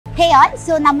Hey all,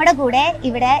 so നമ്മുടെ കൂടെ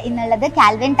ഇവിടെ ഇന്നുള്ളത്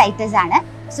കാൽവിൻ ടൈറ്റസ് ആണ്.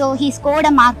 So he scored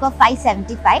a mark of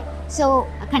 575. So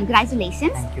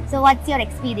congratulations. Thank you. So what's your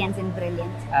experience in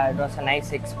Brilliant? It was a nice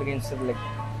experience. Like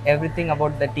everything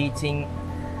about the teaching,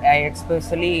 I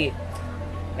especially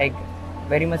like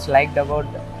very much liked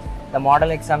about the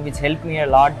model exam, which helped me a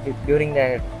lot during the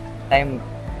time.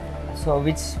 So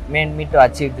which made me to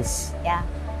achieve this. Yeah.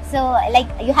 So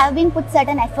like you have been put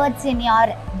certain efforts in your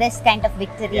this kind of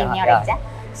victory in your exam.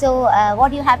 So what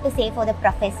do you have to say for the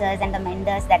professors and the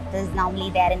mentors that is normally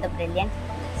there in the Brilliant?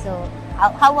 So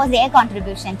how was their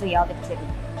contribution to your victory?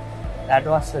 That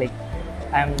was like,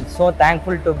 I'm so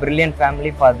thankful to Brilliant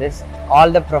family for this. All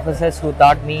the professors who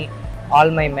taught me, all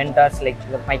my mentors, like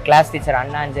my class teacher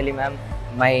Anna Anjali ma'am,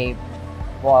 my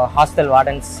hostel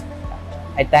wardens,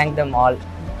 I thank them all.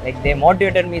 Like they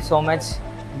motivated me so much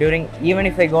during, even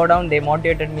if I go down, they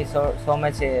motivated me so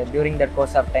much during that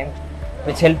course of time,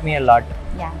 which helped me a lot.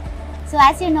 Yeah. So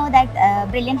as you know that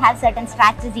Brilliant have certain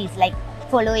strategies like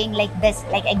following like this,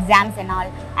 like exams and all,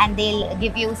 and they'll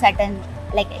give you certain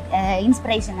like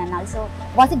inspiration and all. So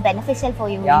was it beneficial for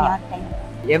you in your time?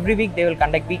 Every week they will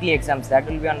conduct weekly exams. That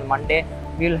will be on Monday.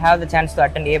 We will have the chance to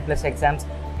attend A+ exams.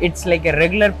 It's like a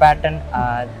regular pattern.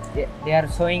 They are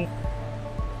showing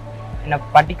in a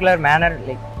particular manner,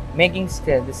 like making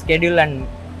the schedule, and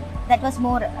that was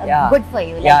more good for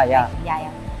you. Like, yeah.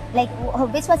 Like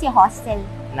which was your hostel?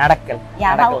 Nadakkal.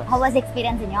 Yeah. Nadakkal. How was the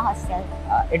experience in your hostel?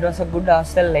 It was a good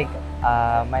hostel. Like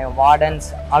my wardens,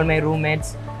 all my roommates.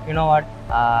 You know what?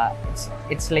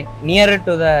 It's like nearer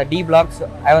to the D block. So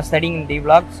I was studying in D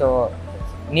block, so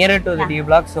nearer to the D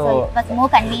block. So it was more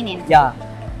convenient. Yeah,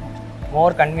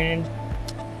 more convenient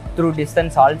through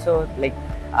distance also. Like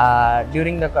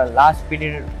during the last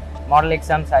period model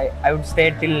exams, I would stay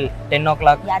till 10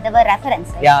 o'clock. Yeah, there were reference.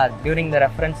 Right? Yeah, during the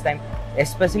reference time,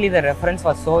 especially the reference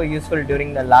was so useful during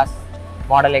the last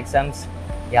model exams.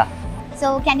 Yeah. So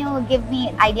can you give me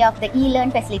idea of the e-learn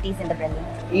facilities in the Brilliant?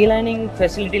 E-learning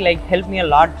facility like helped me a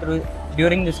lot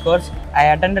during this course. I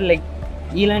attended like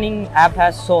e-learning app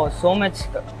has so much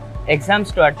exams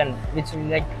to attend, which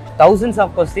like thousands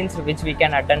of questions which we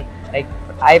can attend. Like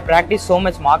I practice so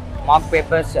much mock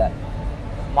papers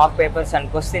and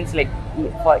questions. Like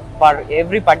for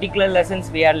every particular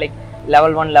lessons we are like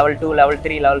level 1, level 2, level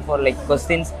 3, level 4 like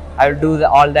questions. I will do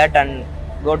all that and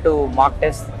go to mock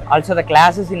test. Also the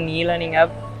classes in e-learning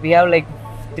app, we have like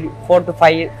 4 to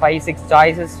 6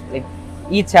 choices. Like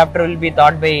each chapter will be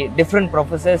taught by different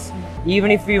professors.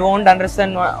 Even if we won't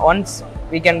understand once,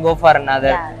 we can go for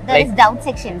another. Yeah, there is doubt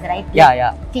sections, right?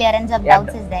 Yeah. Clearance of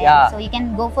doubts is there. Yeah. So you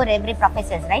can go for every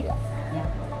professors, right? Yeah.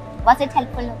 Was it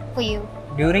helpful for you?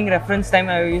 During reference time,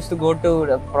 I used to go to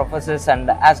the professors and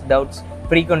ask doubts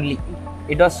frequently.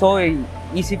 It was so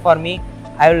easy for me.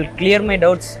 I will clear my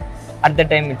doubts at the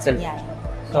time itself. Yeah.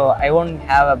 So I won't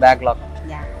have a backlog.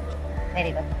 Yeah,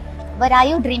 very good. But are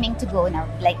you dreaming to go now?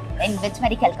 Like in which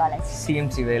medical college?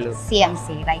 CMC Velu.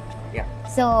 CMC, right? Yeah.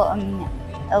 So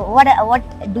what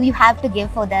do you have to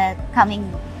give for the coming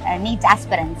NEET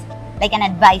aspirants? Like an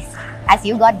advice, as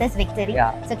you got this victory.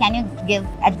 Yeah. So can you give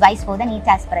advice for the NEET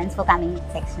aspirants for coming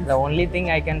sections? The only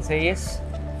thing I can say is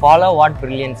follow what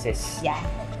Brilliance is. Yeah.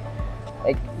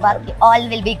 Like all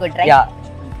will be good, right? Yeah.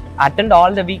 Attend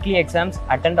all the weekly exams.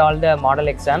 Attend all the model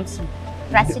exams.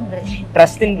 Trust in Brilliant.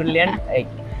 Trust in Brilliant. Like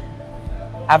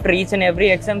after each and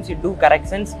every exams, you do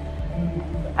corrections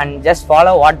and just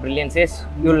follow what Brilliance is.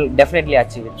 You will definitely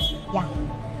achieve it. Yeah.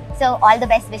 So all the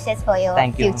best wishes for your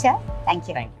future. Thank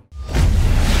you.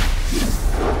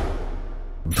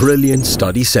 Brilliant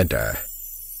Study Center,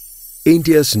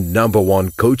 India's #1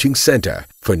 coaching center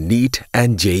for NEET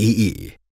and JEE.